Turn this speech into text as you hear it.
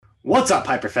What's up,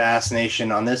 Hyperfast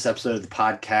Nation? On this episode of the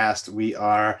podcast, we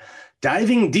are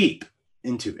diving deep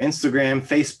into Instagram,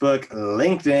 Facebook,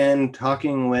 LinkedIn,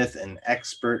 talking with an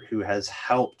expert who has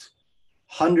helped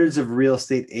hundreds of real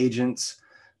estate agents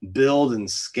build and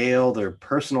scale their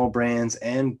personal brands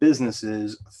and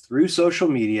businesses through social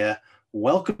media.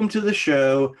 Welcome to the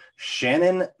show,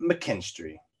 Shannon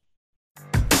McKinstrie.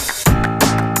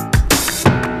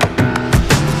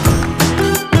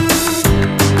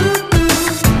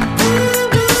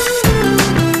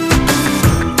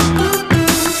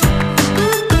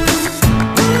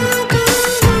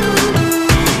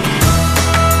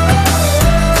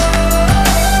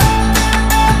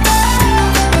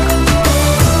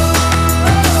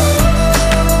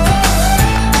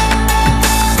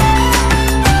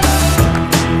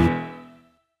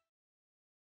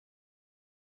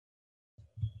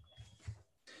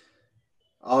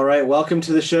 All right, welcome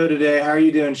to the show today. How are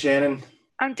you doing, Shannon?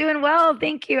 I'm doing well.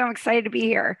 Thank you. I'm excited to be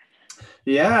here.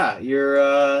 Yeah,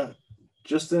 you're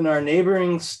just in our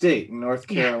neighboring state, North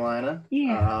Carolina,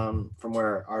 from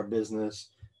where our business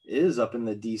is up in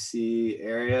the DC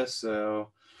area.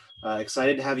 So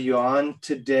excited to have you on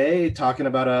today talking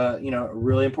about a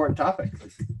really important topic,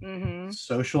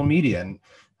 social media. And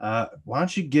why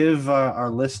don't you give our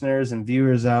listeners and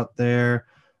viewers out there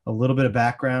a little bit of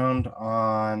background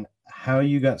on how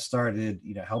you got started,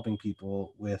 helping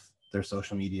people with their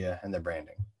social media and their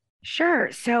branding?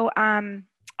 Sure. So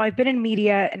I've been in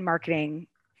media and marketing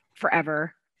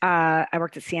forever. I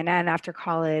worked at CNN after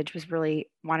college, was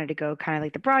really wanted to go kind of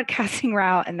like the broadcasting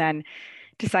route, and then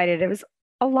decided it was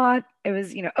a lot. It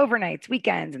was, overnights,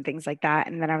 weekends, and things like that.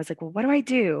 And then I was like, well, what do I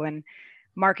do? And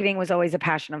marketing was always a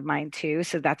passion of mine too.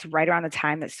 So that's right around the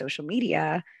time that social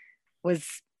media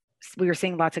was, we were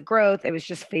seeing lots of growth. It was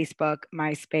just Facebook,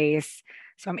 MySpace.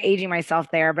 So I'm aging myself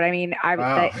there. But I mean, I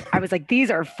was like, these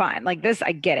are fun. Like this,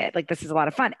 I get it. Like this is a lot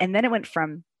of fun. And then it went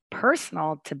from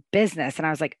personal to business. And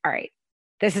I was like, all right,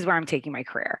 this is where I'm taking my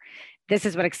career. This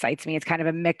is what excites me. It's kind of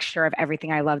a mixture of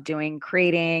everything I love doing,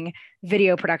 creating,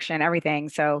 video production, everything.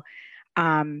 So,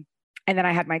 and then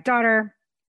I had my daughter,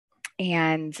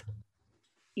 and,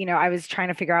 I was trying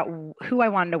to figure out who I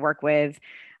wanted to work with.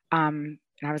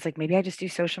 And I was like, maybe I just do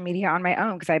social media on my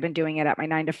own, because I've been doing it at my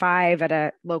 9 to 5 at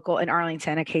a local in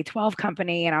Arlington, a K-12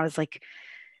 company. And I was like,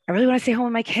 I really want to stay home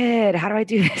with my kid. How do I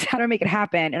do this? How do I make it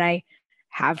happen? And I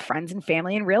have friends and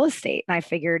family in real estate. And I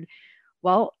figured,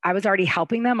 well, I was already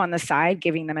helping them on the side,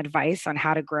 giving them advice on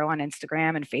how to grow on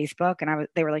Instagram and Facebook. And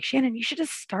they were like, Shannon, you should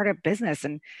just start a business.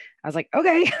 And I was like,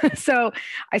 okay. So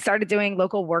I started doing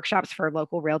local workshops for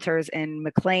local realtors in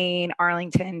McLean,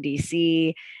 Arlington,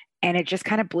 DC. And it just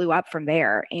kind of blew up from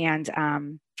there. And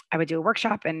I would do a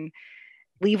workshop and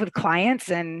leave with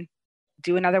clients, and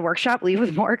do another workshop, leave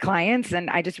with more clients. And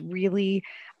I just really,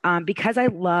 because I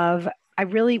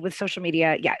really, with social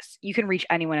media, yes, you can reach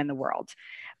anyone in the world.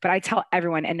 But I tell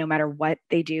everyone, and no matter what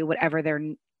they do, whatever their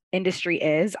industry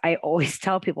is, I always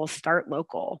tell people start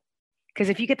local. Because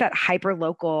if you get that hyper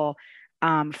local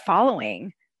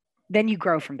following, then you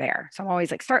grow from there. So I'm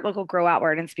always like, start local, grow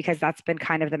outward. And it's because that's been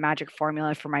kind of the magic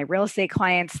formula for my real estate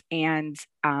clients and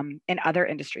in other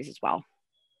industries as well.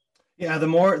 Yeah, the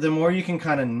more you can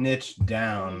kind of niche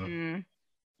down,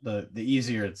 the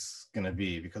easier it's gonna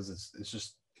be, because it's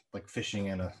just like fishing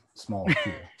in a small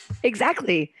pool.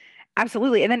 Exactly.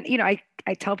 Absolutely. And then,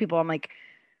 I tell people, I'm like,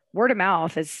 word of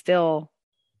mouth is still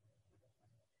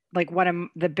like one of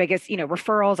the biggest,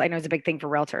 referrals I know is a big thing for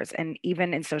realtors. And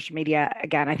even in social media,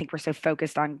 again, I think we're so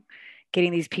focused on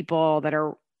getting these people that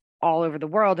are all over the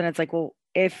world. And it's like, well,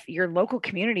 if your local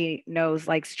community knows,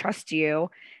 likes, trusts you,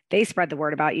 they spread the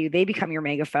word about you, they become your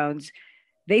megaphones.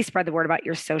 They spread the word about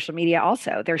your social media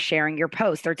also. They're sharing your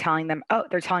posts. They're telling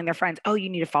their friends, oh, you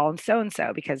need to follow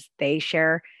so-and-so because they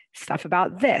share stuff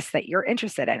about this that you're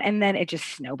interested in. And then it just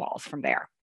snowballs from there.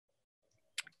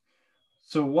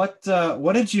 So what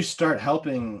did you start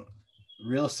helping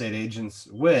real estate agents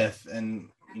with? And,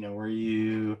 were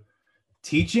you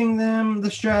teaching them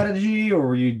the strategy, or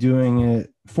were you doing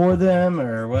it for them,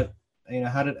 or what?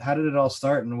 How did it all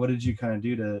start, and what did you kind of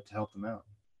do to help them out?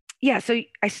 Yeah, so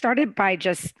I started by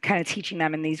just kind of teaching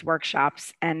them in these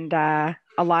workshops, and a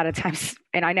lot of times,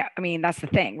 and I mean, that's the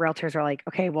thing. Realtors are like,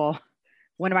 okay, well,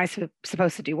 when am I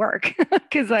supposed to do work?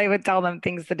 Because I would tell them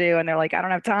things to do and they're like, I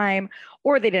don't have time,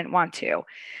 or they didn't want to.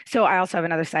 So I also have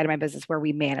another side of my business where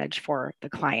we manage for the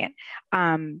client.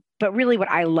 But really what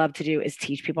I love to do is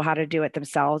teach people how to do it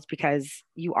themselves, because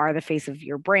you are the face of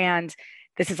your brand.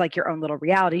 This is like your own little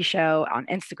reality show on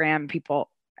Instagram. People,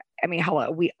 I mean,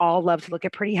 hello, we all love to look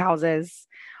at pretty houses.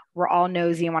 We're all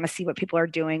nosy and want to see what people are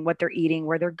doing, what they're eating,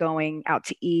 where they're going out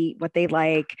to eat, what they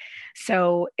like.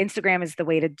 So Instagram is the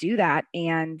way to do that.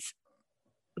 And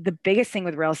the biggest thing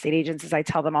with real estate agents is I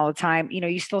tell them all the time,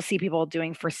 you still see people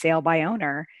doing for sale by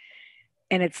owner.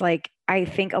 And it's like, I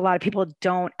think a lot of people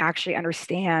don't actually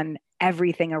understand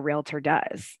everything a realtor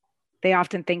does. They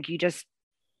often think you just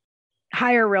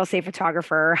hire a real estate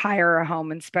photographer, hire a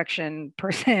home inspection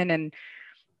person, and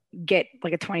get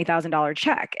like a $20,000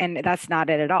 check. And that's not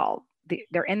it at all.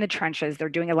 They're in the trenches. They're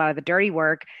doing a lot of the dirty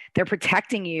work. They're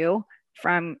protecting you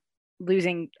from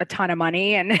losing a ton of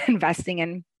money and investing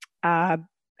in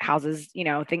houses.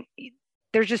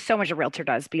 There's just so much a realtor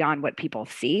does beyond what people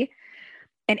see.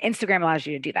 And Instagram allows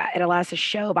you to do that. It allows to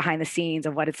show behind the scenes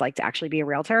of what it's like to actually be a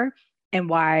realtor and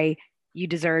why you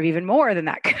deserve even more than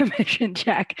that commission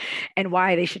check and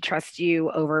why they should trust you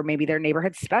over maybe their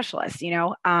neighborhood specialist.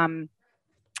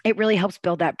 It really helps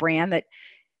build that brand that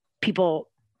people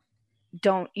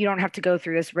you don't have to go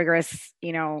through this rigorous,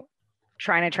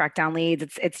 trying to track down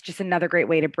leads. It's just another great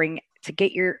way to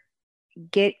get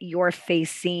your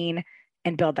face seen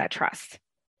and build that trust.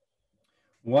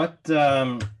 What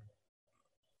do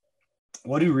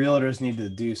realtors need to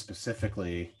do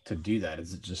specifically to do that?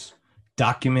 Is it just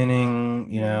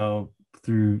documenting,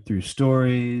 through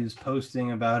stories,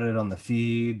 posting about it on the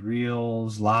feed,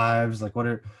 reels, lives? Like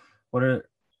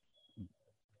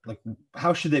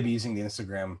how should they be using the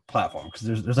Instagram platform?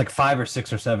 Because there's like 5 or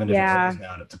 6 or 7 different ways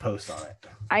now to post on it.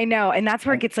 I know. And that's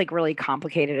where it gets like really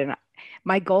complicated. And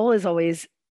my goal is always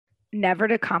never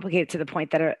to complicate it to the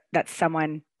point that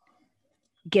someone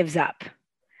gives up.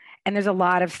 And there's a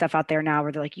lot of stuff out there now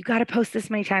where they're like, you got to post this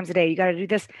many times a day. You got to do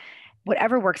this,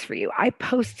 whatever works for you. I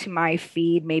post to my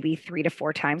feed maybe 3 to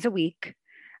 4 times a week.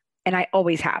 And I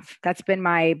always have. That's been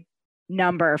my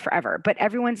number forever, but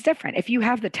everyone's different. If you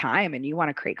have the time and you want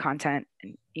to create content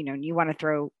and, you want to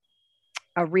throw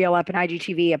a reel up in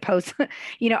IGTV, a post,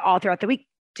 all throughout the week,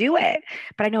 do it.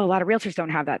 But I know a lot of realtors don't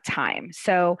have that time.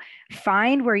 So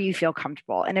find where you feel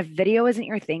comfortable. And if video isn't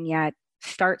your thing yet,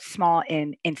 start small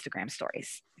in Instagram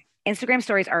stories. Instagram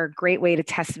stories are a great way to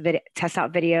test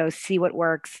out videos, see what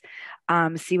works,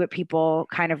 see what people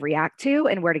kind of react to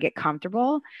and where to get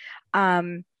comfortable.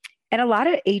 And a lot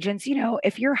of agents,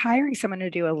 if you're hiring someone to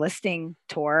do a listing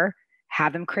tour,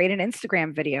 have them create an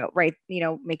Instagram video, right?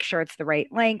 Make sure it's the right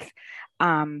length.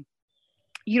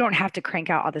 You don't have to crank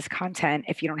out all this content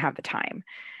if you don't have the time.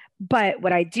 But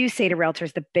what I do say to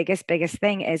realtors, the biggest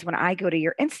thing is when I go to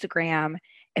your Instagram,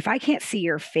 if I can't see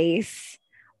your face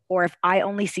or if I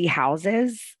only see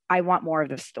houses, I want more of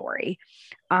the story.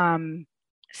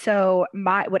 So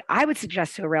what I would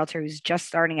suggest to a realtor who's just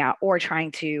starting out or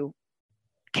trying to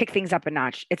kick things up a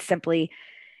notch, it's simply,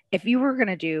 if you were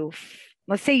going to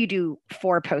let's say you do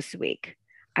 4 posts a week,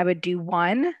 I would do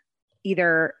 1,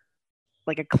 either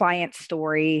like a client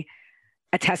story,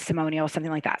 a testimonial,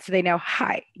 something like that. So they know,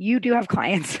 hi, you do have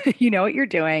clients, you know what you're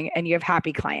doing, and you have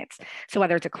happy clients. So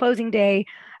whether it's a closing day,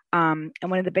 and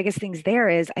one of the biggest things there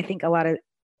is, I think a lot of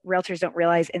realtors don't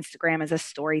realize Instagram is a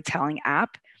storytelling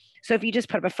app. So if you just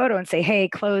put up a photo and say, hey,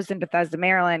 closed in Bethesda,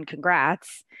 Maryland,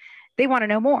 congrats, they want to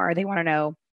know more. They want to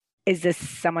know, is this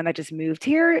someone that just moved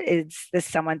here? Is this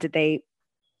someone, did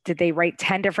they write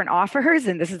 10 different offers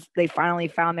and they finally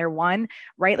found their one,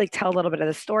 right? Like tell a little bit of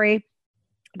the story.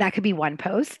 That could be one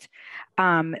post.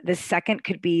 The second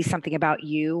could be something about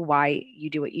you, why you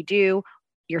do what you do,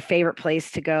 your favorite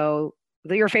place to go,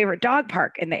 your favorite dog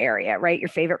park in the area, right? Your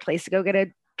favorite place to go get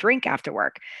a drink after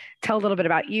work. Tell a little bit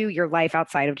about you, your life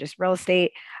outside of just real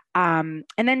estate. And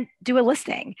then do a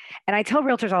listing. And I tell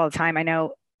realtors all the time, I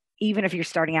know even if you're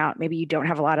starting out, maybe you don't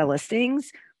have a lot of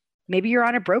listings. Maybe you're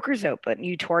on a broker's open,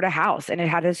 you toured a house and it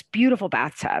had this beautiful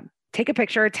bathtub. Take a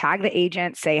picture, tag the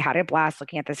agent, say, had a blast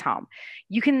looking at this home.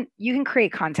 You can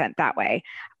create content that way.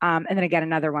 And then again,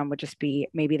 another one would just be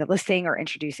maybe the listing or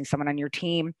introducing someone on your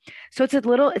team. So it's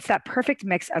that perfect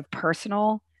mix of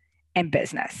personal and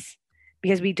business,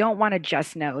 because we don't want to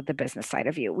just know the business side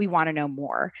of you. We want to know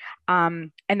more.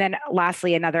 And then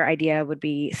lastly, another idea would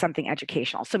be something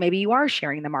educational. So maybe you are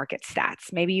sharing the market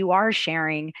stats. Maybe you are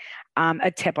sharing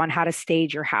a tip on how to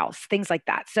stage your house, things like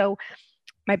that. So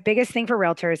my biggest thing for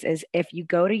realtors is if you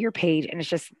go to your page and it's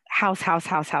just house,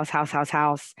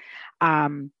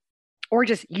 or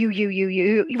just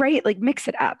you, right? Like mix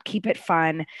it up, keep it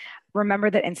fun. Remember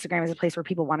that Instagram is a place where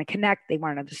people want to connect. They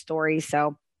want to know the story.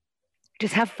 So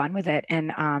just have fun with it.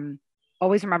 And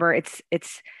always remember it's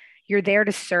you're there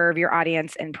to serve your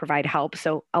audience and provide help.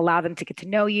 So allow them to get to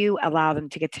know you, allow them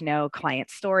to get to know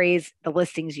client stories, the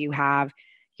listings you have,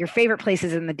 your favorite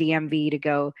places in the DMV to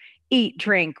go eat,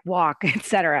 drink, walk,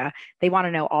 etc. They want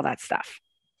to know all that stuff.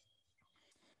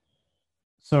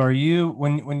 So are you,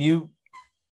 when you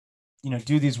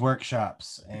do these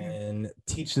workshops and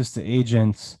teach this to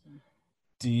agents,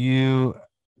 do you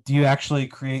actually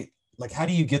create, like, how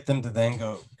do you get them to then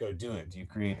go do it? Do you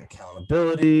create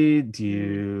accountability? Do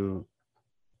you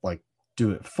like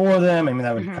do it for them? I mean,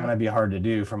 that would kind of be hard to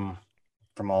do from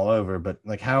all over, but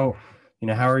like how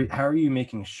are you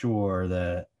making sure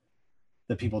that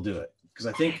people do it? Because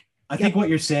I think what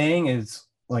you're saying is,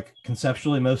 like,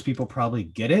 conceptually most people probably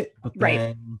get it, but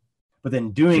then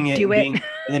doing it, and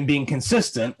then being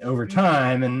consistent over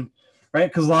time, and right,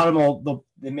 because a lot of them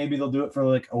they'll do it for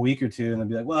like a week or two and they'll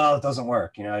be like, well, it doesn't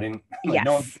work, I didn't, like,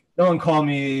 no one called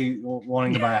me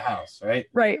wanting to buy a house, right?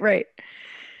 Right.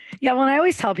 Yeah, well, I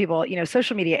always tell people,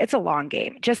 social media, it's a long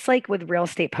game. Just like with real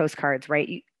estate postcards,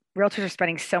 right? Realtors are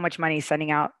spending so much money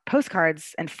sending out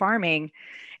postcards and farming.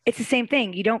 It's the same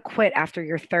thing. You don't quit after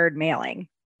your third mailing,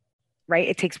 right?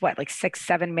 It takes what, like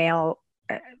 6-7 mail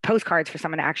postcards for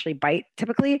someone to actually bite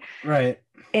typically. Right.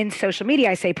 In social media,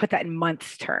 I say put that in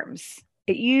months terms.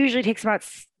 It usually takes about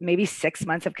maybe 6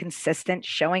 months of consistent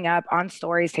showing up on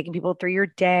stories, taking people through your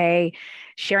day,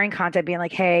 sharing content, being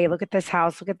like, hey, look at this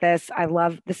house, look at this.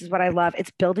 This is what I love.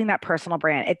 It's building that personal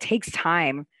brand. It takes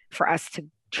time for us to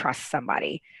trust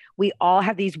somebody. We all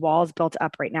have these walls built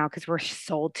up right now because we're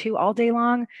sold to all day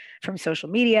long, from social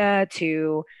media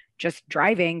to just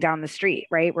driving down the street,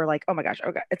 right? We're like, oh my gosh,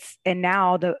 okay. And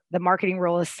now the marketing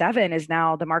rule of 7 is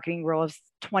now the marketing rule of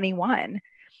 21.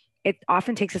 It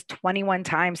often takes us 21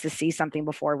 times to see something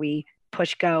before we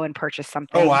push go and purchase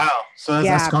something. Oh wow! So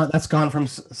that's gone from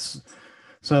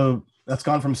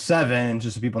 7, and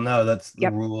just so people know, that's the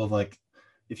rule of, like,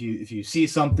 if you see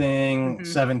something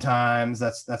 7 times,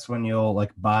 that's when you'll,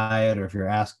 like, buy it, or if you're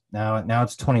asked. Now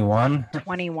it's 21.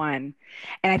 21.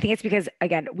 And I think it's because,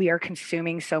 again, we are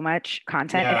consuming so much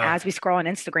content, and as we scroll on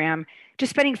Instagram, just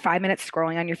spending 5 minutes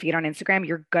scrolling on your feed on Instagram,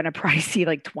 you're gonna probably see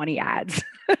like 20 ads.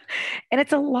 And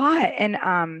it's a lot. And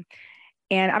I'm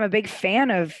a big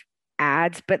fan of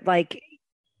ads, but like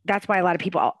that's why a lot of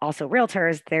people, also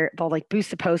realtors, they'll like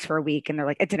boost a post for a week and they're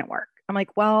like, it didn't work. I'm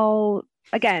like, well,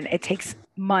 again, it takes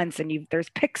months, and there's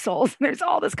pixels and there's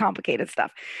all this complicated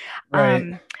stuff.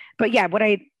 Right. But yeah, what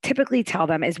I typically tell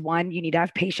them is, one, you need to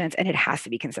have patience and it has to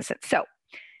be consistent. So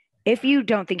if you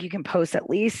don't think you can post at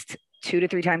least 2 to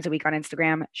 3 times a week on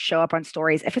Instagram, show up on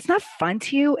stories. If it's not fun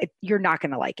to you, you're not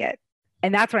going to like it.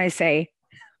 And that's when I say,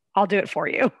 I'll do it for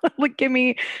you. Like, give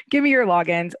me your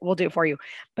logins. We'll do it for you.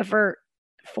 But for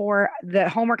the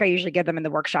homework I usually give them in the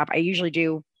workshop, I usually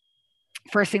do,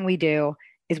 first thing we do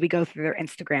is we go through their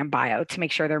Instagram bio to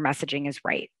make sure their messaging is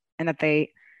right, and that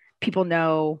people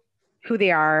know who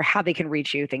they are, how they can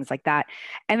reach you, things like that.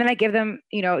 And then I give them,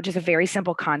 just a very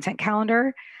simple content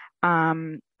calendar.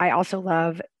 I also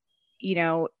love,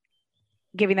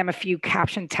 giving them a few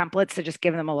caption templates to just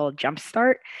give them a little jump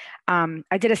start.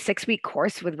 I did a 6-week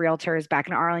course with realtors back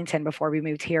in Arlington before we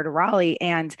moved here to Raleigh.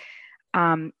 And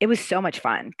it was so much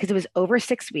fun because it was over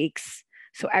 6 weeks.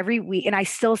 So every week, and I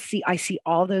see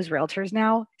all those realtors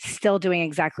now still doing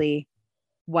exactly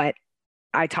what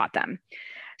I taught them.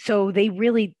 So they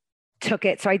really took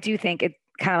it. So I do think it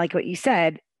kind of like what you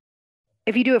said,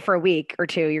 if you do it for a week or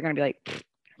two, you're going to be like,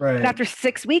 right. But after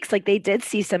 6 weeks, like, they did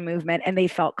see some movement and they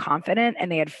felt confident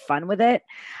and they had fun with it.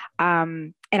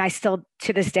 And I still,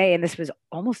 to this day, and this was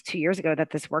almost 2 years ago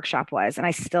that this workshop was, and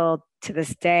I still to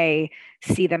this day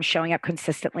see them showing up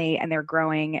consistently and they're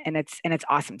growing, and it's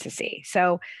awesome to see.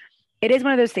 So it is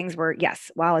one of those things where, yes,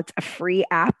 while it's a free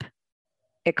app,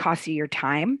 it costs you your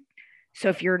time. So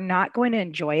if you're not going to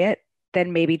enjoy it,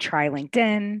 then maybe try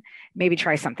LinkedIn, maybe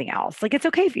try something else. Like, it's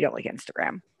okay if you don't like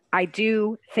Instagram. I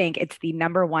do think it's the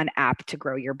number one app to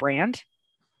grow your brand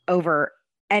over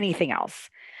anything else.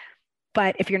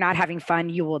 But if you're not having fun,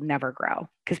 you will never grow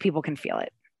because people can feel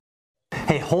it.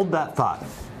 Hey, hold that thought.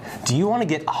 Do you want to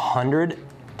get 100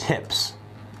 tips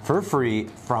for free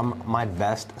from my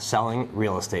best-selling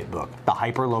real estate book, The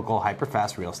Hyperlocal,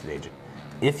 Hyperfast Real Estate Agent?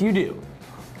 If you do,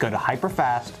 go to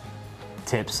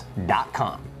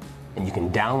hyperfasttips.com and you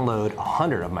can download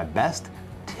 100 of my best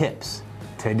tips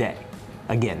today.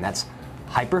 Again, that's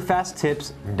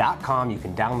hyperfasttips.com. You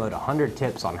can download 100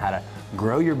 tips on how to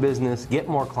grow your business, get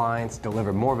more clients,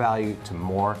 deliver more value to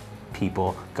more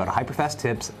people. Go to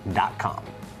hyperfasttips.com.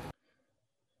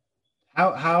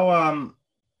 How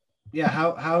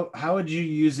would you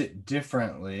use it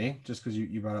differently? Just because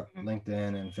you brought up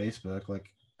LinkedIn and Facebook,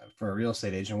 like, for a real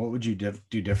estate agent, what would you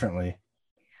do differently?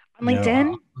 On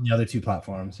LinkedIn? On the other 2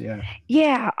 platforms, yeah.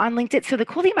 Yeah, on LinkedIn. So the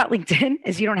cool thing about LinkedIn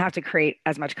is you don't have to create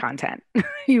as much content.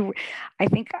 I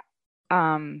think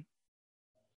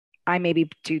I maybe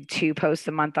do 2 posts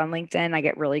a month on LinkedIn. I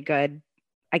get really good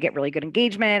I get really good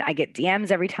engagement. I get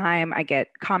DMs every time. I get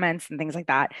comments and things like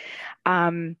that.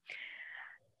 The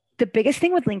biggest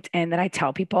thing with LinkedIn that I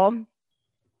tell people,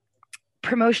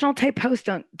 promotional type posts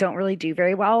don't really do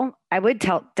very well. I would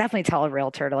definitely tell a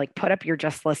realtor to like put up your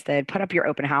just listed, put up your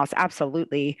open house,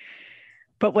 absolutely.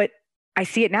 But what I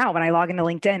see it now when I log into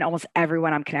LinkedIn, almost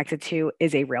everyone I'm connected to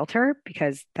is a realtor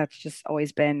because that's just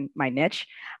always been my niche.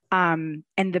 And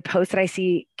the posts that I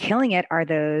see killing it are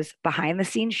those behind the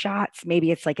scenes shots.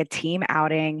 Maybe it's like a team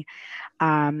outing,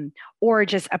 or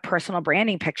just a personal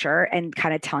branding picture and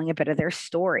kind of telling a bit of their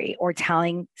story or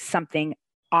telling something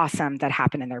awesome that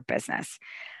happened in their business.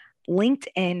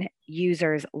 LinkedIn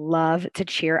users love to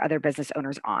cheer other business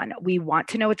owners on. We want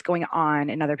to know what's going on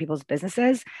in other people's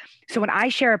businesses. So when I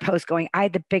share a post going, I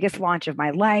had the biggest launch of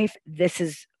my life. This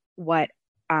is what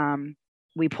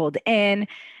we pulled in.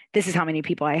 This is how many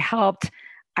people I helped.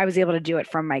 I was able to do it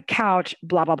from my couch,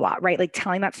 blah, blah, blah, right? Like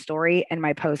telling that story, and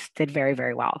my post did very,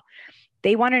 very well.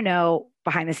 They want to know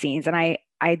behind the scenes. And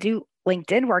I do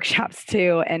LinkedIn workshops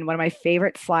too. And one of my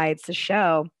favorite slides to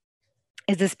show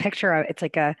is this picture of, it's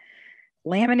like a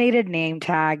laminated name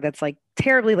tag that's like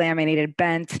terribly laminated,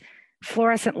 bent,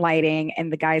 fluorescent lighting.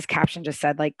 And the guy's caption just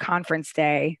said like conference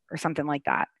day or something like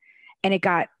that. And it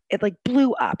like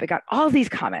blew up. It got all these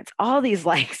comments, all these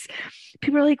likes.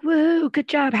 People are like, whoa, good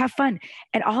job, have fun.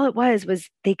 And all it was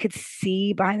they could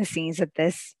see behind the scenes that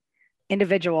this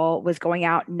individual was going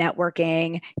out,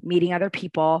 networking, meeting other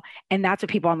people. And that's what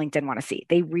people on LinkedIn want to see.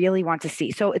 They really want to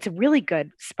see. So it's a really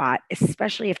good spot,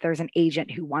 especially if there's an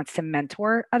agent who wants to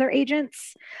mentor other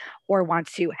agents or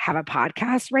wants to have a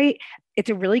podcast, right? It's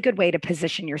a really good way to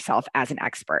position yourself as an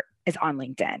expert is on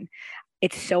LinkedIn.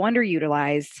 It's so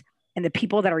underutilized, and the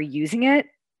people that are using it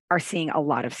are seeing a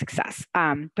lot of success.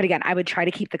 But again, I would try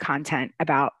to keep the content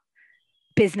about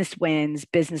business wins,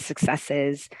 business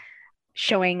successes,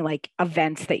 showing like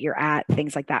events that you're at,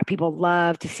 things like that. People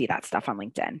love to see that stuff on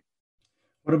LinkedIn.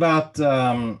 What about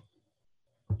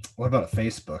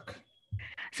Facebook?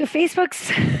 So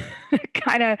Facebook's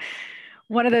kind of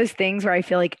one of those things where I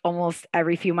feel like almost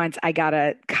every few months I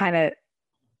gotta kind of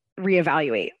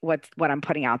reevaluate what I'm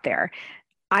putting out there.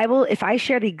 If I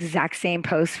share the exact same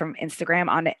post from Instagram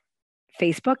on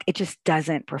Facebook, it just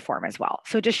doesn't perform as well.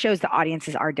 So it just shows the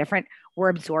audiences are different. We're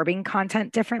absorbing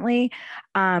content differently.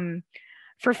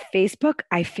 For Facebook,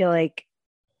 I feel like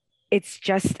it's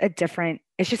just a different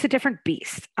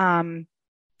beast. But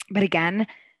again,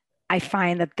 I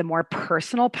find that the more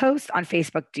personal posts on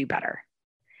Facebook do better.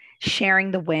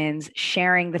 Sharing the wins,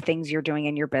 sharing the things you're doing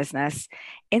in your business.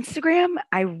 Instagram,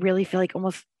 I really feel like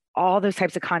almost all those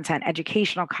types of content,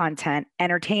 educational content,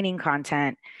 entertaining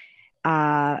content,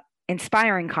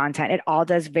 inspiring content, it all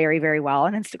does very, very well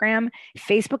on Instagram.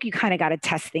 Facebook, you kind of got to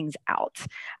test things out.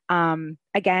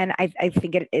 Again, I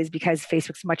think it is because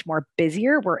Facebook's much more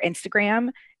busier, where Instagram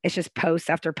is just post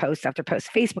after post after post.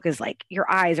 Facebook is like, your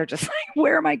eyes are just like,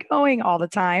 where am I going all the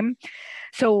time?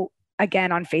 So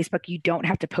again, on Facebook, you don't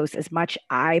have to post as much,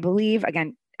 I believe.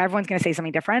 Again, everyone's going to say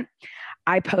something different.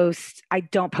 I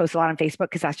don't post a lot on Facebook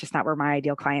because that's just not where my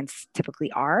ideal clients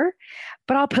typically are,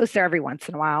 but I'll post there every once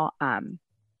in a while.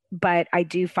 But I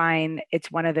do find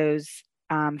it's one of those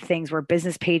things where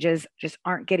business pages just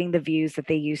aren't getting the views that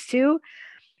they used to.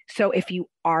 So if you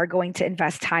are going to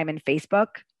invest time in Facebook,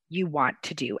 you want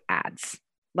to do ads,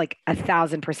 like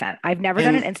 1,000%. I've never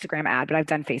done an Instagram ad, but I've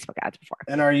done Facebook ads before.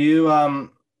 And are you on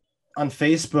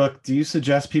Facebook, do you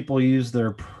suggest people use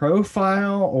their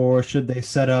profile, or should they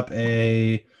set up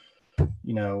a,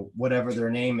 whatever their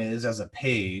name is as a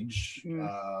page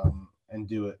and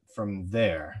do it from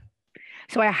there?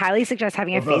 So I highly suggest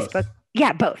having a Facebook.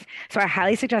 Yeah, both. So I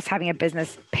highly suggest having a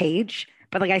business page.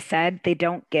 But like I said, they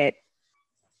don't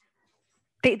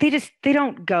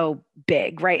go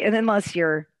big, right? And unless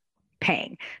you're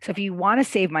paying. So if you want to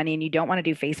save money and you don't want to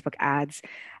do Facebook ads,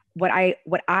 what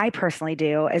I personally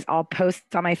do is I'll post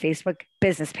on my Facebook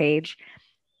business page,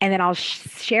 and then I'll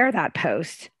share that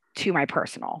post to my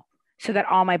personal, so that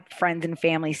all my friends and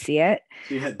family see it.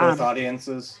 So you hit both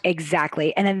audiences?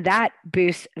 Exactly. And then that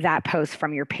boosts that post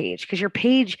from your page, because your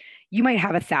page, you might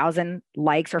have 1,000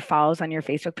 likes or follows on your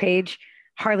Facebook page.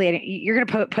 Hardly, you're going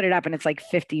to put it up and it's like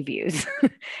 50 views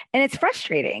and it's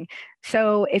frustrating.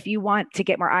 So if you want to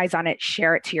get more eyes on it,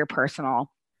 share it to your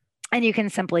personal, and you can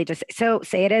simply just,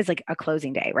 say it is like a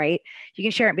closing day, right? You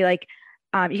can share it and be like,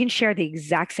 you can share the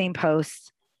exact same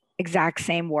post, exact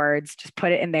same words, just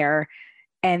put it in there.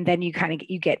 And then you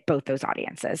get both those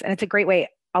audiences. And it's a great way.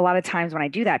 A lot of times when I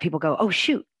do that, people go, oh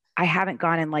shoot, I haven't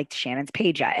gone and liked Shannon's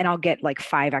page yet. And I'll get like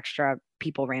 5 extra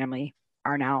people randomly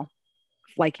are now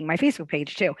liking my Facebook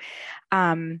page too.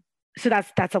 So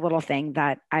that's a little thing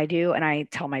that I do, and I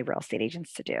tell my real estate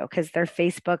agents to do, because their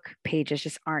Facebook pages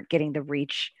just aren't getting the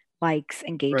reach, likes,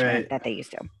 engagement that they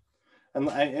used to. And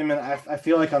I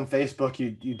feel like on Facebook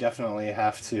you definitely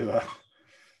have to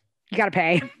you got to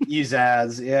pay use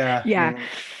ads. Yeah.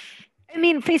 I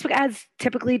mean, Facebook ads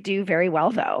typically do very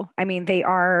well, though. I mean, they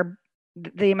are,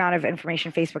 the amount of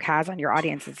information Facebook has on your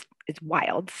audience is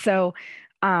wild. So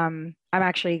I'm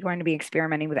actually going to be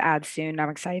experimenting with ads soon. I'm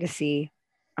excited to see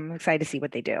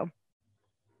what they do.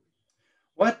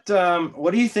 What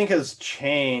do you think has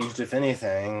changed, if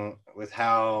anything, with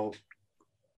how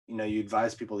you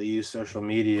advise people to use social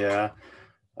media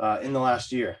in the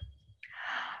last year?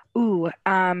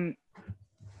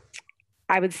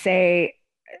 I would say,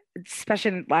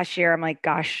 especially last year, I'm like,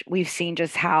 gosh, we've seen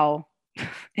just how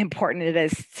important it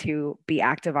is to be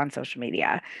active on social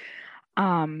media.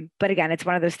 But again, it's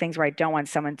one of those things where I don't want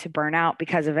someone to burn out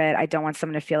because of it. I don't want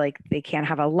someone to feel like they can't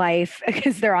have a life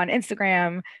because they're on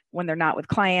Instagram when they're not with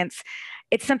clients.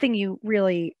 It's something you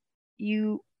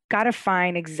got to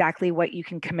find exactly what you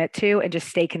can commit to and just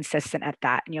stay consistent at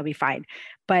that, and you'll be fine.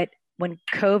 But when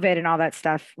COVID and all that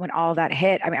stuff, when all that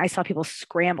hit, I mean, I saw people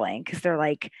scrambling because they're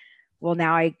like, well,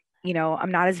 now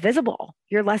I'm not as visible.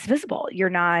 You're less visible. You're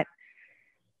not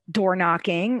door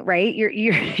knocking, right?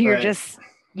 You're right. Just,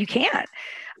 you can't.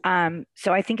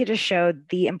 So I think it just showed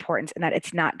the importance and that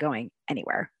it's not going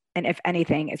anywhere. And if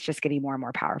anything, it's just getting more and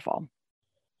more powerful.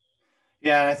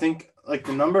 Yeah. I think like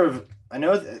the number of, I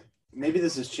know that maybe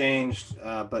this has changed,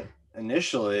 but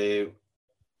initially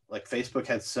like Facebook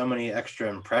had so many extra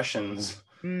impressions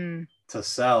to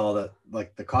sell that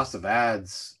like the cost of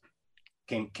ads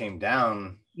came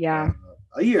down. Yeah.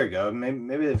 A year ago,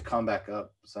 maybe they've come back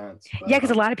up since. But, yeah,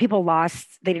 because a lot of people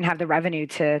they didn't have the revenue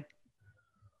to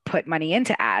put money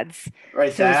into ads.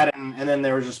 Right, so and then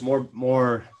there was just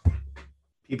more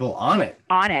people on it.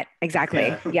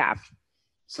 Exactly. Yeah.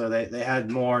 So they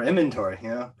had more inventory,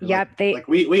 Yep. Like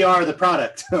we are the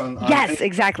product. on yes,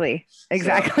 Facebook.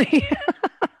 Exactly. So.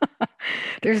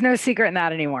 There's no secret in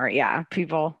that anymore. Yeah,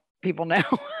 people know.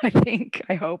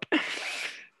 I hope.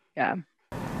 Yeah.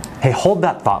 Hey, hold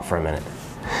that thought for a minute.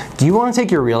 Do you want to take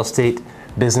your real estate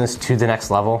business to the next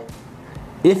level?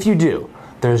 If you do,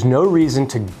 there's no reason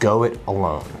to go it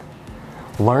alone.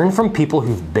 Learn from people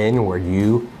who've been where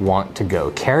you want to go.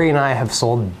 Carrie and I have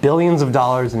sold billions of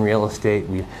dollars in real estate.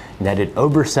 We've netted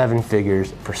over 7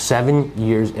 figures for 7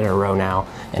 years in a row now,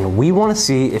 and we want to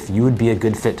see if you would be a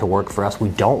good fit to work for us. We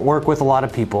don't work with a lot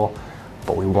of people,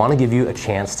 but we want to give you a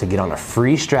chance to get on a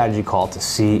free strategy call to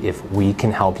see if we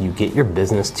can help you get your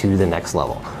business to the next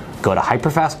level. Go to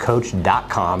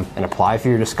hyperfastcoach.com and apply for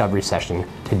your discovery session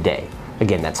today.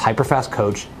 Again, that's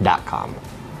hyperfastcoach.com.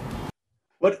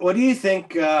 What do you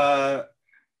think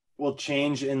will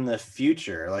change in the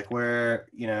future? Like where,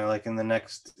 like in the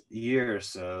next year or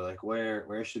so, like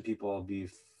where should people be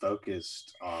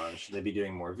focused on? Should they be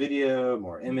doing more video,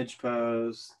 more image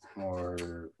posts, more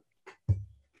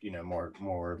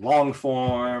more long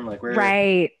form? Like where,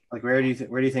 right? Like where do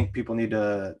you think people need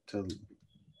to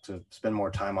spend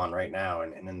more time on right now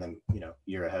and in the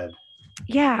year ahead?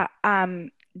 Yeah,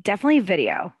 definitely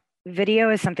video. Video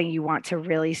is something you want to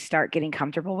really start getting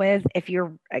comfortable with.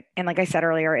 And like I said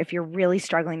earlier, if you're really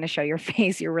struggling to show your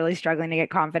face, you're really struggling to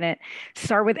get confident,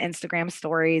 start with Instagram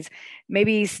stories.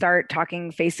 Maybe start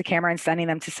talking face to camera and sending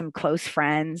them to some close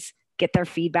friends, get their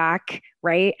feedback,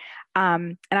 right?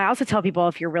 And I also tell people,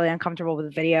 if you're really uncomfortable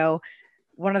with video,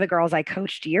 one of the girls I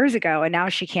coached years ago, and now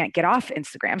she can't get off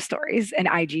Instagram stories and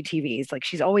IGTVs. Like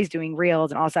she's always doing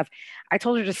reels and all stuff. I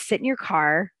told her, just sit in your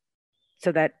car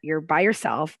so that you're by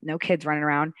yourself, no kids running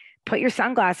around, put your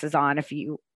sunglasses on if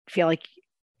you feel like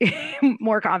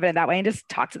more confident that way, and just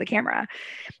talk to the camera.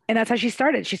 And that's how she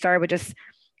started. She started with just,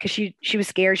 because she was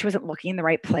scared. She wasn't looking in the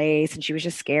right place, and she was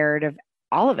just scared of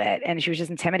all of it. And she was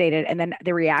just intimidated. And then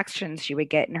the reactions she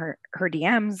would get in her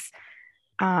DMs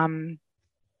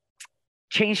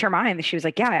changed her mind. She was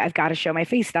like, yeah, I've got to show my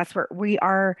face. That's where we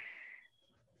are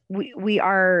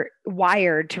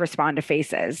wired to respond to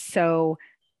faces. So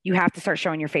you have to start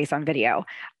showing your face on video.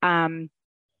 And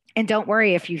don't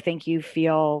worry if you think you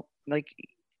feel like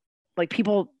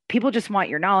people just want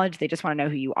your knowledge. They just want to know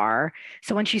who you are.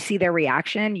 So once you see their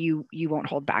reaction, you won't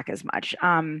hold back as much.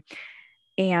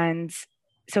 And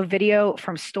so video,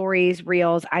 from stories,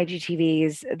 reels,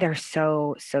 IGTVs, they're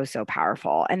so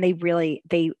powerful. And they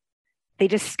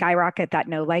just skyrocket that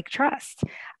know, like, trust.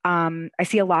 I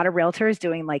see a lot of realtors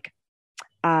doing like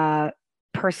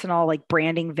personal like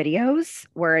branding videos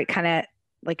where it kind of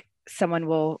like someone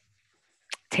will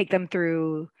take them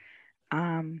through,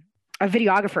 a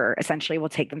videographer essentially will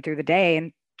take them through the day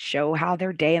and show how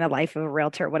their day in the life of a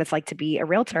realtor, what it's like to be a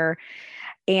realtor.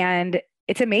 And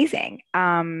it's amazing.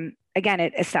 Again,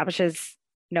 it establishes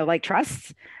know, like,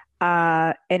 trust.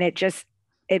 And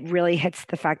it really hits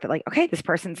the fact that, like, okay, this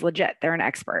person's legit. They're an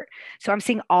expert. So I'm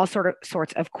seeing all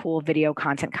sorts of cool video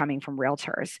content coming from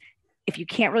realtors. If you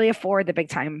can't really afford the big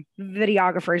time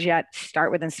videographers yet,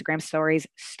 start with Instagram stories,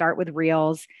 start with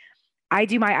reels. I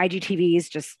do my IGTVs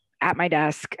just at my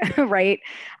desk, right?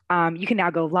 You can now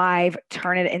go live,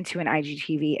 turn it into an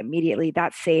IGTV immediately.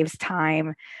 That saves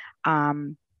time.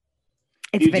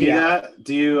 It's you video. Do that?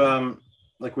 Do you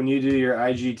like when you do your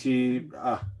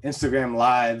Instagram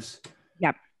lives?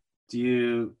 Yep. Do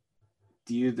you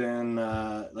then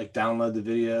like download the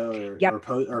video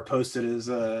or post it as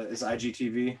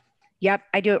IGTV? Yep,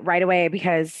 I do it right away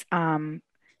because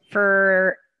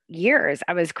for years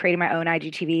I was creating my own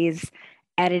IGTVs,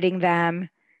 editing them,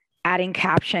 adding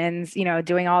captions,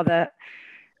 doing all the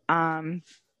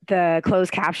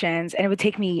closed captions, and it would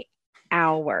take me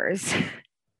hours.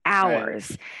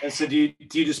 Right. And so do you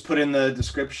just put in the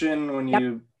description when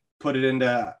you put it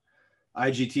into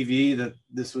IGTV that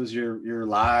this was your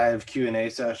live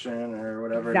Q&A session or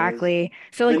whatever? Exactly. It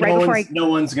is? So, like, no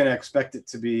one's gonna expect it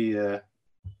to be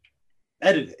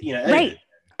edited. Right.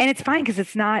 And it's fine because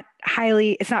it's not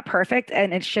perfect,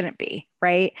 and it shouldn't be,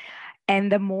 right?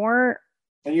 And the more.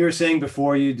 And you were saying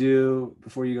before you go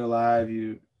live,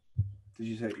 did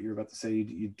you say you were about to say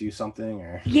you do something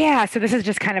or? Yeah. So this is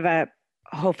just kind of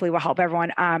hopefully will help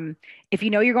everyone. If you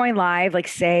know you're going live, like,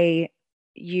 say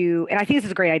and I think this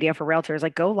is a great idea for realtors,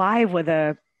 like, go live with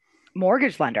a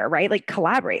mortgage lender, right? Like,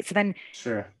 collaborate. So then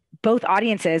both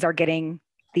audiences are getting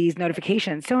these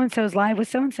notifications. So-and-so's live with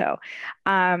so-and-so.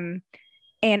 And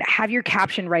have your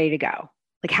caption ready to go.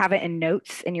 Like, have it in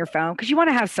notes in your phone, because you want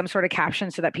to have some sort of caption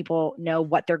so that people know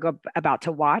what they're about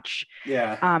to watch.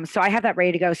 Yeah. So I have that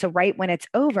ready to go. So right when it's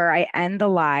over, I end the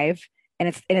live,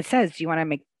 and it says, do you want to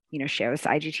make, share this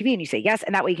IGTV? And you say yes.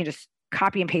 And that way you can just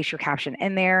copy and paste your caption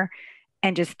in there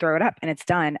and just throw it up, and it's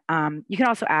done. You can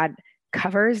also add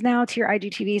covers now to your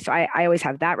IGTV. So I always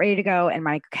have that ready to go and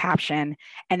my caption,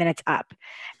 and then it's up,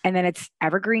 and then it's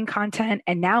evergreen content.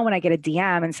 And now when I get a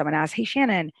DM and someone asks, hey,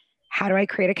 Shannon, how do I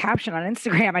create a caption on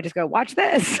Instagram? I just go, watch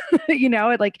this.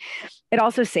 It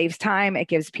also saves time. It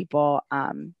gives people,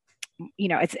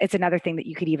 it's another thing that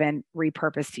you could even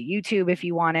repurpose to YouTube if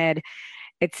you wanted.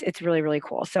 It's really, really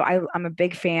cool. So I'm a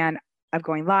big fan of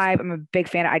going live. I'm a big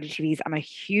fan of IGTVs. I'm a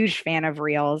huge fan of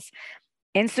Reels.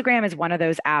 Instagram is one of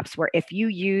those apps where if you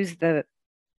use the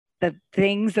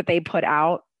things that they put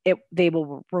out, they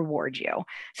will reward you.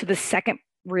 So the second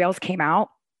Reels came out,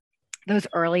 those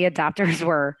early adopters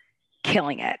were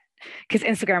killing it, because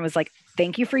Instagram was like,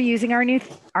 thank you for using our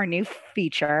new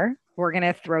feature. We're going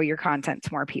to throw your content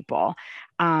to more people.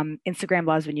 Instagram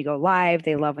loves when you go live.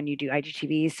 They love when you do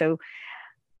IGTV. So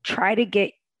try to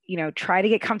get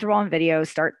comfortable on video,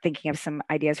 start thinking of some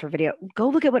ideas for video. Go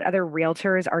look at what other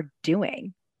realtors are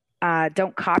doing.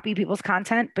 Don't copy people's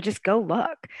content, but just go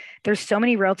look. There's so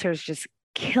many realtors just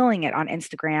killing it on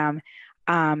Instagram.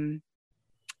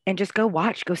 And just go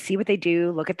see what they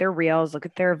do, look at their reels, look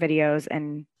at their videos,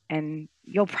 and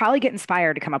you'll probably get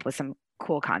inspired to come up with some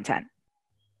cool content.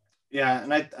 Yeah.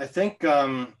 And I think,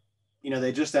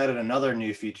 they just added another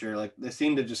new feature. Like, they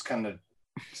seem to just kind of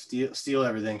steal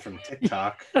everything from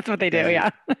TikTok. That's what they do.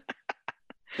 Yeah.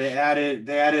 They added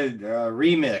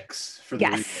remix for the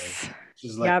remix, which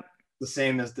is like the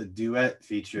same as the duet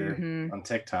feature on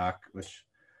TikTok, which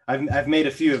I've made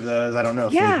a few of those. I don't know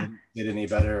if they did any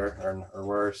better or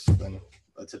worse than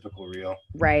a typical reel.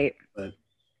 Right. But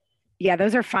yeah,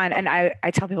 those are fun. And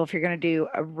I tell people, if you're going to do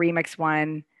a remix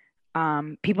one,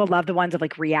 people love the ones of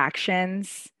like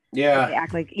reactions. Yeah. They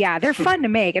act like, they're fun to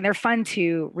make, and they're fun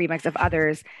to remix of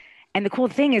others. And the cool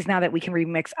thing is, now that we can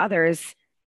remix others,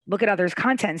 look at others'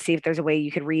 content and see if there's a way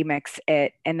you could remix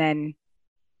it, and then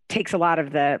takes a lot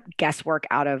of the guesswork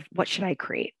out of what should I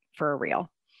create for a reel.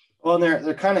 Well, and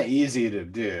they're kind of easy to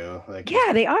do. Like,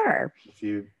 they are. If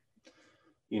you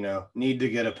need to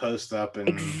get a post up, and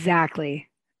exactly.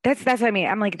 That's what I mean.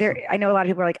 I'm like, I know a lot of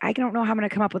people are like, I don't know how I'm going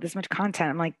to come up with this much content.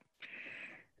 I'm like,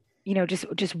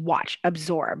 just watch,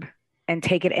 absorb, and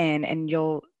take it in, and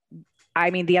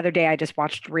the other day I just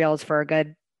watched Reels for a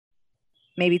good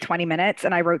maybe 20 minutes,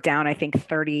 and I wrote down, I think,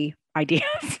 30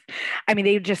 ideas.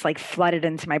 They just like flooded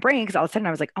into my brain, because all of a sudden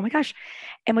I was like, oh my gosh.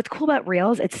 And what's cool about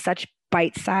Reels, it's such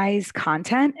bite-sized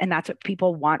content, and that's what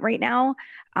people want right now.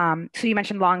 So you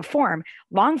mentioned long form,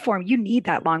 you need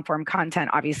that long form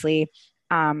content, obviously.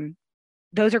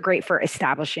 Those are great for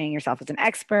establishing yourself as an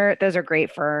expert. Those are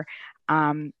great for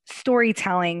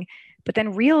storytelling. But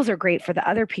then reels are great for the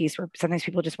other piece where sometimes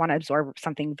people just want to absorb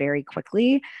something very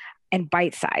quickly and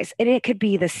bite size. And it could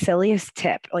be the silliest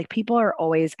tip. Like people are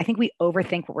always, I think we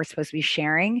overthink what we're supposed to be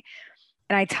sharing.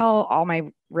 And I tell all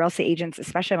my real estate agents,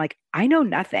 especially, I'm like, I know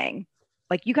nothing.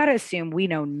 Like you got to assume we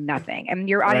know nothing. And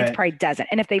your audience probably doesn't.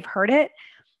 And if they've heard it,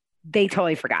 they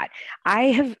totally forgot. I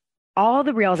have all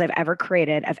the reels I've ever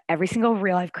created, of every single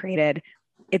reel I've created,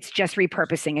 it's just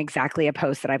repurposing exactly a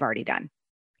post that I've already done.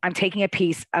 I'm taking a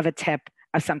piece of a tip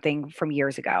of something from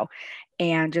years ago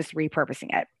and just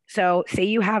repurposing it. So say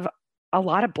you have a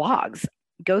lot of blogs,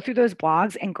 go through those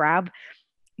blogs and grab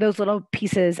those little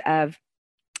pieces of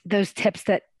those tips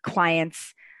that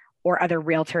clients or other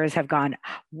realtors have gone,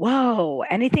 whoa,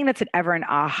 anything that's ever an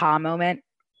aha moment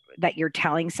that you're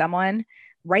telling someone,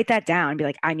 write that down and be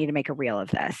like, I need to make a reel of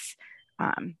this.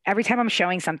 Every time I'm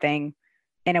showing something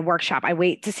in a workshop, I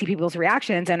wait to see people's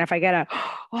reactions. And if I get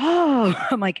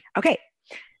I'm like, okay,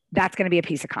 that's going to be a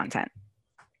piece of content.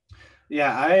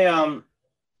 Yeah.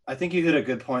 I think you hit a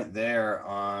good point there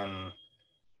on,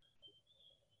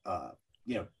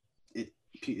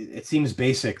 it seems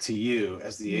basic to you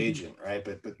as the agent, right?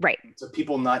 But right. To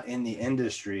people not in the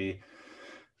industry,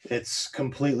 it's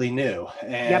completely new.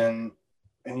 And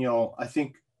I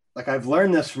think, like, I've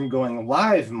learned this from going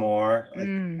live more. Like,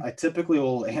 I typically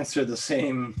will answer the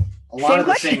same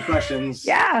questions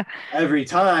every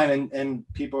time. And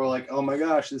people are like, oh my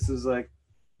gosh, this is like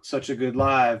such a good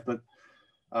live. But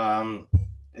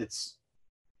it's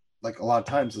like a lot of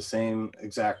times the same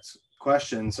exact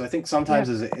question. So I think sometimes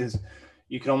is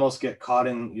you can almost get caught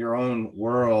in your own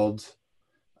world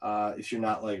if you're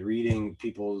not like reading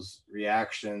people's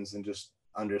reactions and just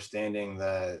understanding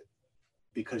that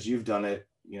because you've done it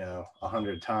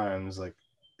 100 times, like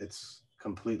it's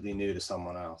completely new to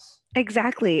someone else.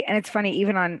 Exactly. And it's funny,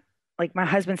 even on, like, my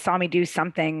husband saw me do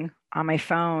something on my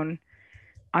phone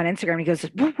on Instagram. He goes,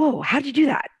 whoa, how'd you do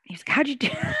that? He's like, how'd you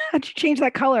change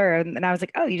that color? And I was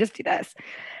like, oh, you just do this.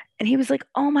 And he was like,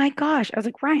 oh my gosh. I was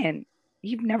like, Ryan,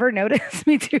 you've never noticed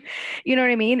me do, you know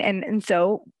what I mean? And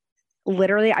so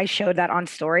literally I showed that on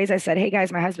stories. I said, hey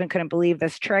guys, my husband couldn't believe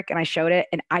this trick. And I showed it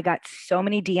and I got so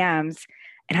many DMs.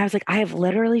 And I was like, I have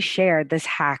literally shared this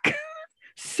hack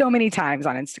so many times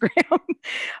on Instagram.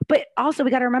 But also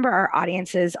we got to remember our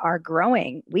audiences are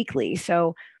growing weekly.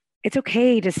 So it's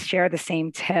okay to share the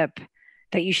same tip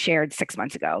that you shared 6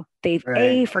 months ago. They've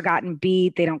A, forgotten,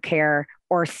 B, they don't care,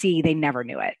 or C, they never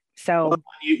knew it. So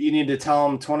you need to tell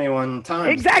them 21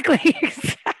 times. Exactly.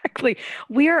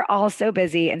 We are all so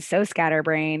busy and so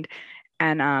scatterbrained.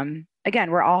 And again,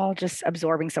 we're all just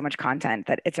absorbing so much content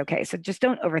that it's okay. So just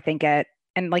don't overthink it.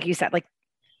 And like you said, like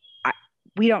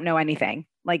we don't know anything.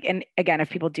 Like, and again, if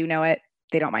people do know it,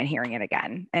 they don't mind hearing it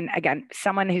again. And again,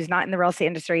 someone who's not in the real estate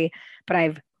industry, but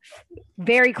I've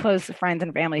very close friends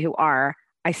and family who are,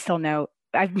 I still know,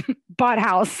 I've bought a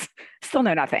house, still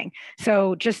know nothing.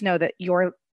 So just know that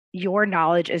your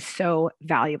knowledge is so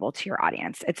valuable to your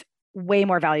audience. It's way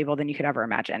more valuable than you could ever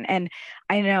imagine. And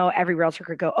I know every realtor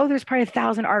could go, oh, there's probably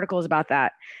 1,000 articles about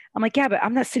that. I'm like, yeah, but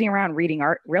I'm not sitting around reading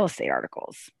real estate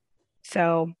articles.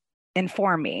 So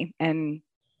inform me and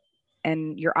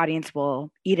your audience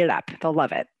will eat it up. They'll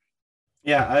love it.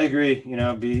 Yeah, I agree.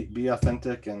 Be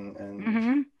authentic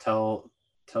and tell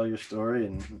your story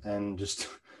and just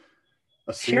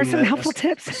share some helpful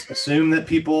tips. Assume that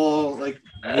people like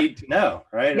need to know,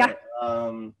 right? Yeah.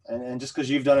 And just because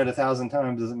you've done it 1,000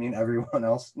 times doesn't mean everyone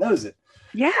else knows it.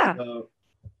 Yeah. So,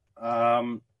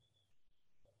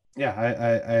 yeah,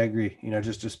 I agree.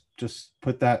 Just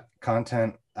put that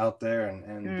content out there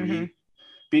and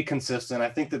be consistent. I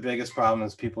think the biggest problem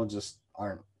is people just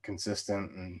aren't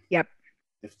consistent, and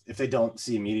if they don't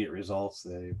see immediate results,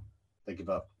 they give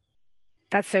up.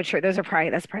 That's so true. That's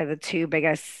probably the two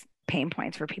biggest pain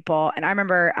points for people. And I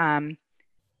remember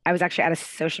I was actually at a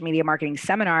social media marketing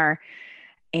seminar,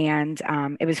 and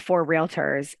it was for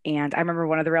realtors. And I remember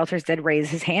one of the realtors did raise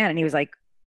his hand, and he was like,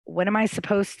 when am I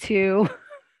supposed to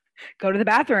go to the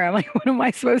bathroom? Like, when am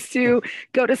I supposed to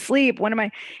go to sleep? When am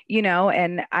I,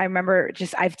 and I remember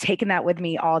I've taken that with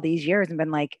me all these years and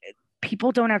been like,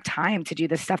 people don't have time to do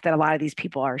the stuff that a lot of these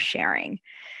people are sharing.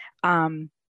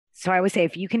 So I would say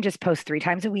if you can just post 3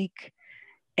 times a week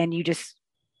and you just,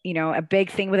 a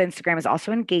big thing with Instagram is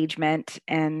also engagement.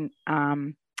 And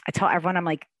I tell everyone, I'm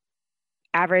like,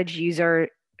 average users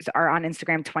are on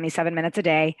Instagram 27 minutes a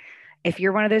day. If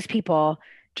you're one of those people,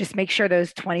 just make sure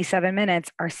those 27 minutes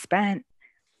are spent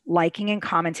liking and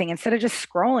commenting instead of just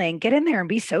scrolling. Get in there and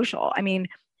be social. I mean,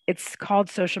 it's called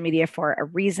social media for a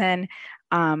reason.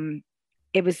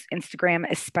 It was Instagram,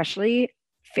 especially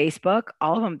Facebook,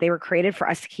 all of them, they were created for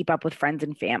us to keep up with friends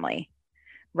and family.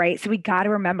 right? So we got to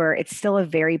remember it's still a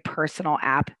very personal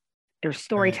app. There's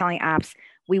storytelling apps.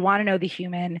 We want to know the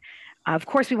human. Of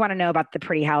course, we want to know about the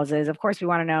pretty houses. Of course, we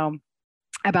want to know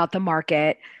about the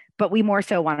market, but we more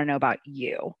so want to know about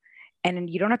you. And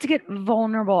you don't have to get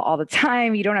vulnerable all the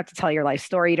time. You don't have to tell your life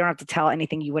story. You don't have to tell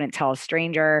anything you wouldn't tell a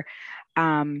stranger.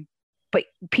 But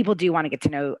people do want to get to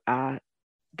know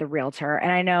the realtor.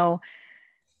 And I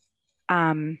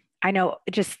know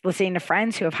just listening to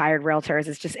friends who have hired realtors,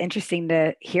 it's just interesting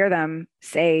to hear them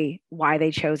say why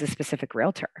they chose a specific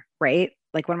realtor, right?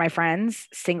 Like one of my friends,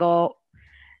 single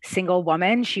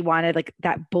woman, she wanted like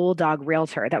that bulldog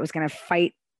realtor that was going to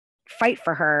fight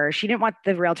for her. She didn't want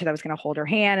the realtor that was going to hold her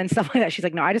hand and stuff like that. She's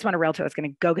like, no, I just want a realtor that's going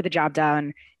to go get the job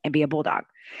done and be a bulldog.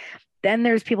 Then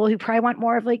there's people who probably want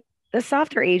more of like the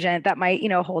softer agent that might,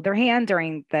 hold their hand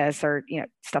during this or,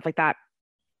 stuff like that.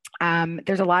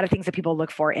 There's a lot of things that people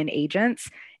look for in agents.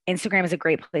 Instagram is a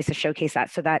great place to showcase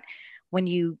that so that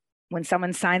when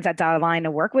someone signs that dotted line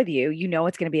to work with you,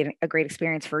 it's going to be a great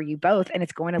experience for you both. And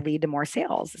it's going to lead to more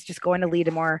sales. It's just going to lead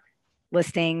to more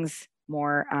listings,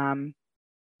 more,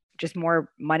 just more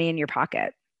money in your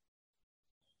pocket.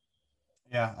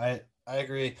 Yeah, I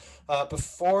agree.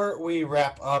 Before we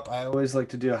wrap up, I always like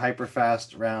to do a hyper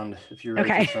fast round. If you're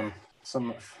ready for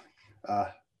some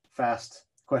fast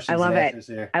questions. I love it.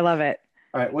 Here. I love it.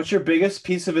 All right. What's your biggest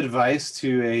piece of advice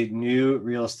to a new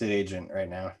real estate agent right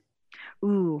now?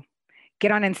 Ooh,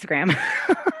 get on Instagram.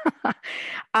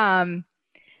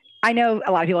 I know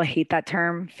a lot of people hate that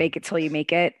term, fake it till you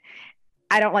make it.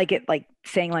 I don't like it like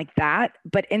saying like that,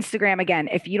 but Instagram, again,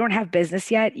 if you don't have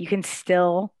business yet, you can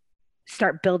still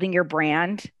start building your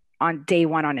brand on day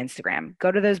one on Instagram.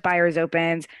 Go to those buyers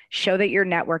opens, show that you're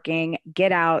networking,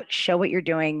 get out, show what you're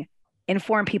doing,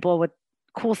 inform people with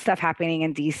cool stuff happening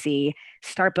in DC,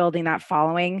 start building that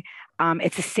following.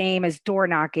 It's the same as door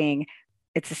knocking.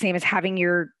 It's the same as having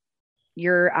your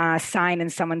sign in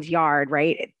someone's yard,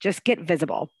 right? Just get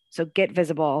visible. So get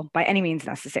visible by any means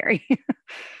necessary.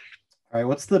 All right.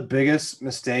 What's the biggest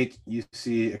mistake you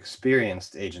see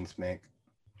experienced agents make?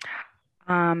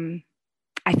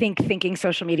 I think thinking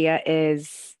social media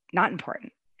is not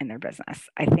important in their business.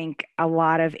 I think a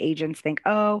lot of agents think,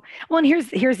 oh, well, and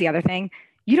here's the other thing.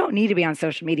 You don't need to be on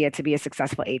social media to be a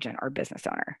successful agent or business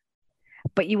owner.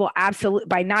 But you will absolutely,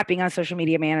 by not being on social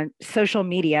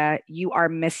media, you are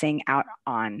missing out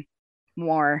on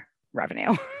more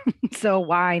revenue. So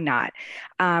why not?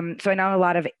 So I know a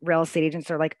lot of real estate agents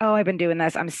are like, oh, I've been doing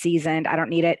this. I'm seasoned. I don't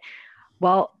need it.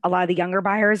 Well, a lot of the younger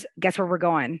buyers, guess where we're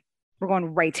going? We're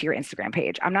going right to your Instagram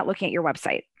page. I'm not looking at your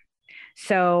website.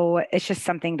 So it's just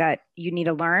something that you need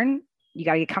to learn. You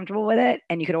got to get comfortable with it.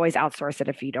 And you could always outsource it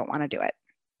if you don't want to do it.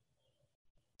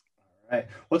 All right.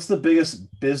 What's the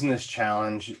biggest business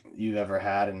challenge you've ever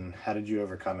had and how did you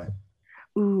overcome it?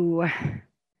 Ooh.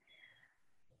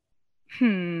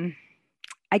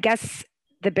 I guess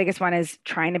the biggest one is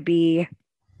trying to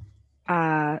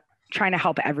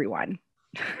help everyone.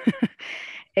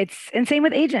 It's insane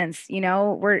with agents,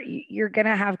 you're going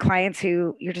to have clients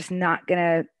who you're just not going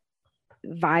to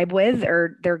vibe with,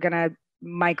 or they're going to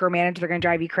micromanage, they're going to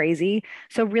drive you crazy.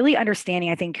 So really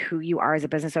understanding, I think, who you are as a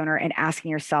business owner and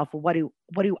asking yourself, what do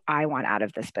I want out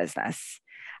of this business?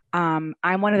 I'm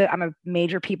a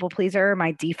major people pleaser.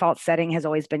 My default setting has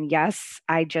always been yes,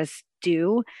 I just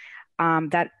do.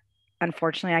 That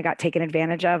unfortunately I got taken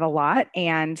advantage of a lot.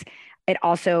 And it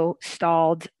also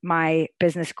stalled my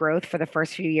business growth for the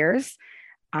first few years.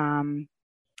 So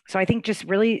I think just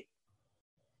really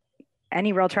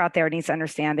any realtor out there needs to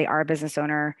understand they are a business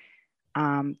owner.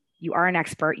 You are an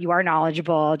expert, you are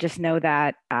knowledgeable. Just know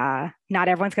that not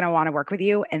everyone's going to want to work with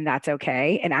you, and that's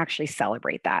okay. And actually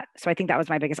celebrate that. So I think that was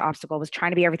my biggest obstacle, was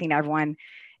trying to be everything to everyone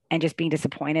and just being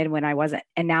disappointed when I wasn't.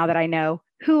 And now that I know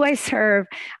who I serve,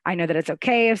 I know that it's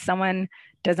okay if someone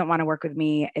doesn't want to work with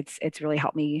me. It's really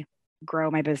helped me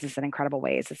grow my business in incredible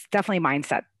ways. It's definitely a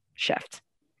mindset shift.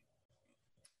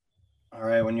 All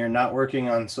right. When you're not working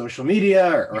on social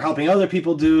media or helping other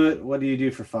people do it, what do you do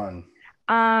for fun?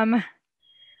 I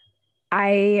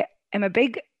am a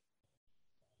big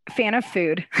fan of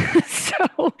food.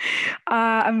 So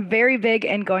I'm very big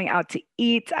in going out to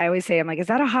eat. I always say, I'm like, is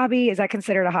that a hobby? Is that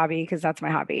considered a hobby? Because that's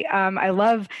my hobby.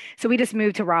 So we just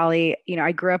moved to Raleigh.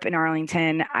 I grew up in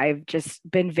Arlington. I've just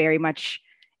been very much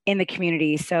in the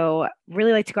community. So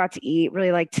really like to go out to eat,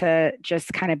 really like to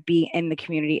just kind of be in the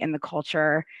community, in the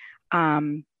culture.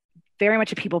 Very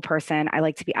much a people person. I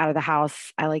like to be out of the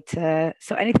house.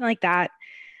 So anything like that.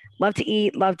 Love to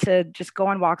eat, love to just go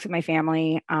on walks with my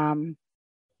family.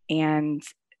 And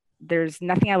there's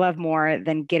nothing I love more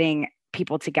than getting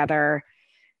people together,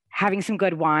 having some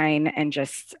good wine, and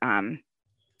just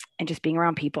just being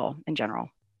around people in general.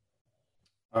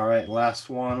 All right, last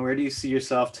one. Where do you see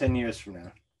yourself 10 years from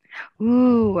now?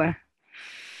 Ooh,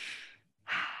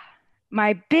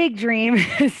 my big dream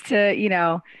is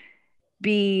to,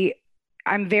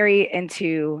 I'm very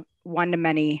into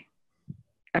one-to-many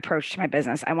approach to my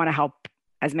business. I want to help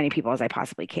as many people as I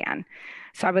possibly can.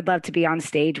 So I would love to be on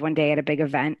stage one day at a big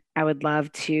event. I would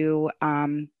love to,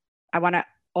 I want to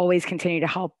always continue to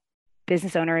help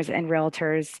business owners and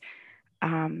realtors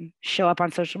show up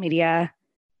on social media,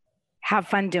 have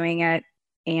fun doing it,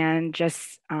 and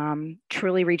just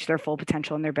truly reach their full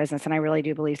potential in their business. And I really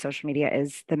do believe social media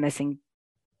is the missing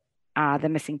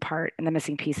part and the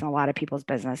missing piece in a lot of people's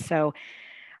business. So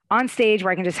on stage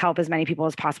where I can just help as many people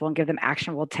as possible and give them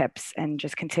actionable tips and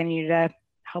just continue to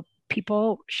help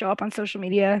people show up on social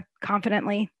media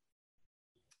confidently.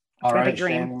 All right,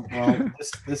 Shannon. Well,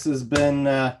 this has been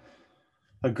a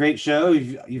great show.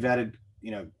 You've added,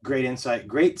 great insight,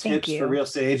 great tips for real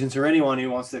estate agents or anyone who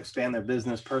wants to expand their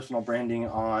business, personal branding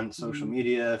on social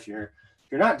media. If you're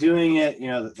not doing it,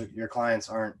 your clients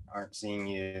aren't seeing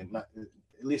you,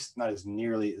 at least not as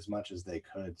nearly as much as they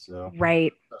could. So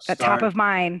right, top of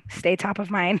mind. Stay top of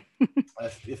mind.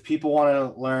 if people want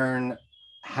to learn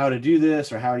how to do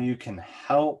this or how you can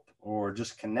help or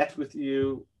just connect with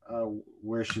you,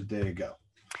 where should they go?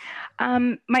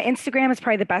 My Instagram is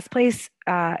probably the best place.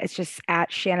 It's just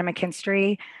at Shannon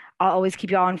McKinstrie. I'll always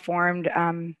keep you all informed.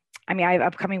 I have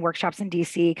upcoming workshops in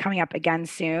DC coming up again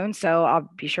soon, so I'll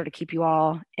be sure to keep you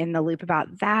all in the loop about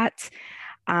that.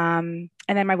 And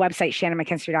then my website,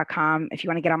 shannonmckinstrie.com. If you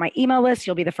want to get on my email list,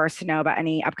 you'll be the first to know about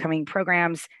any upcoming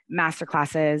programs,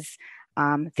 masterclasses,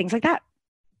 things like that.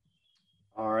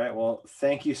 All right. Well,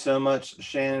 thank you so much,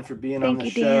 Shannon, for being on the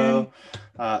show.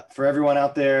 For everyone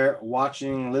out there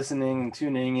watching, listening,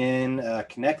 tuning in,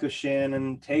 connect with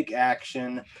Shannon, take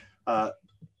action,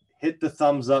 hit the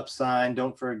thumbs up sign.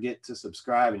 Don't forget to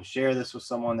subscribe and share this with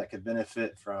someone that could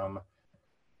benefit from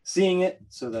seeing it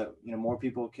so that more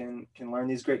people can learn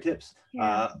these great tips.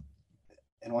 And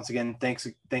once again,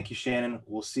 thank you, Shannon.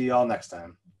 We'll see you all next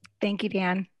time. Thank you,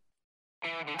 Dan.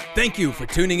 Thank you for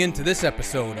tuning in to this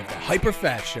episode of the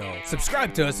Hyperfast Show.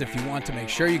 Subscribe to us if you want to make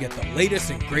sure you get the latest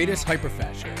and greatest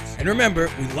Hyperfast shows. And remember,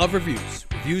 we love reviews.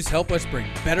 Reviews help us bring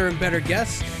better and better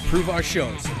guests and improve our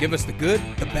shows. So give us the good,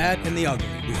 the bad, and the ugly.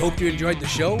 We hope you enjoyed the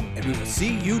show, and we will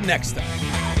see you next time.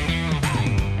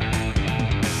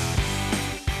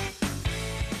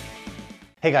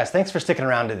 Hey guys, thanks for sticking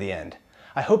around to the end.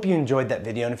 I hope you enjoyed that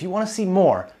video, and if you want to see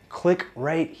more, click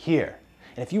right here.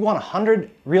 And if you want 100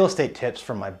 real estate tips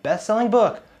from my best-selling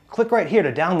book, click right here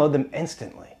to download them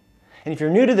instantly. And if you're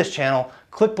new to this channel,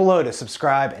 click below to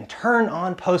subscribe and turn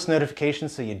on post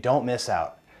notifications so you don't miss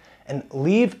out. And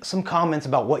leave some comments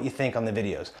about what you think on the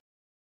videos.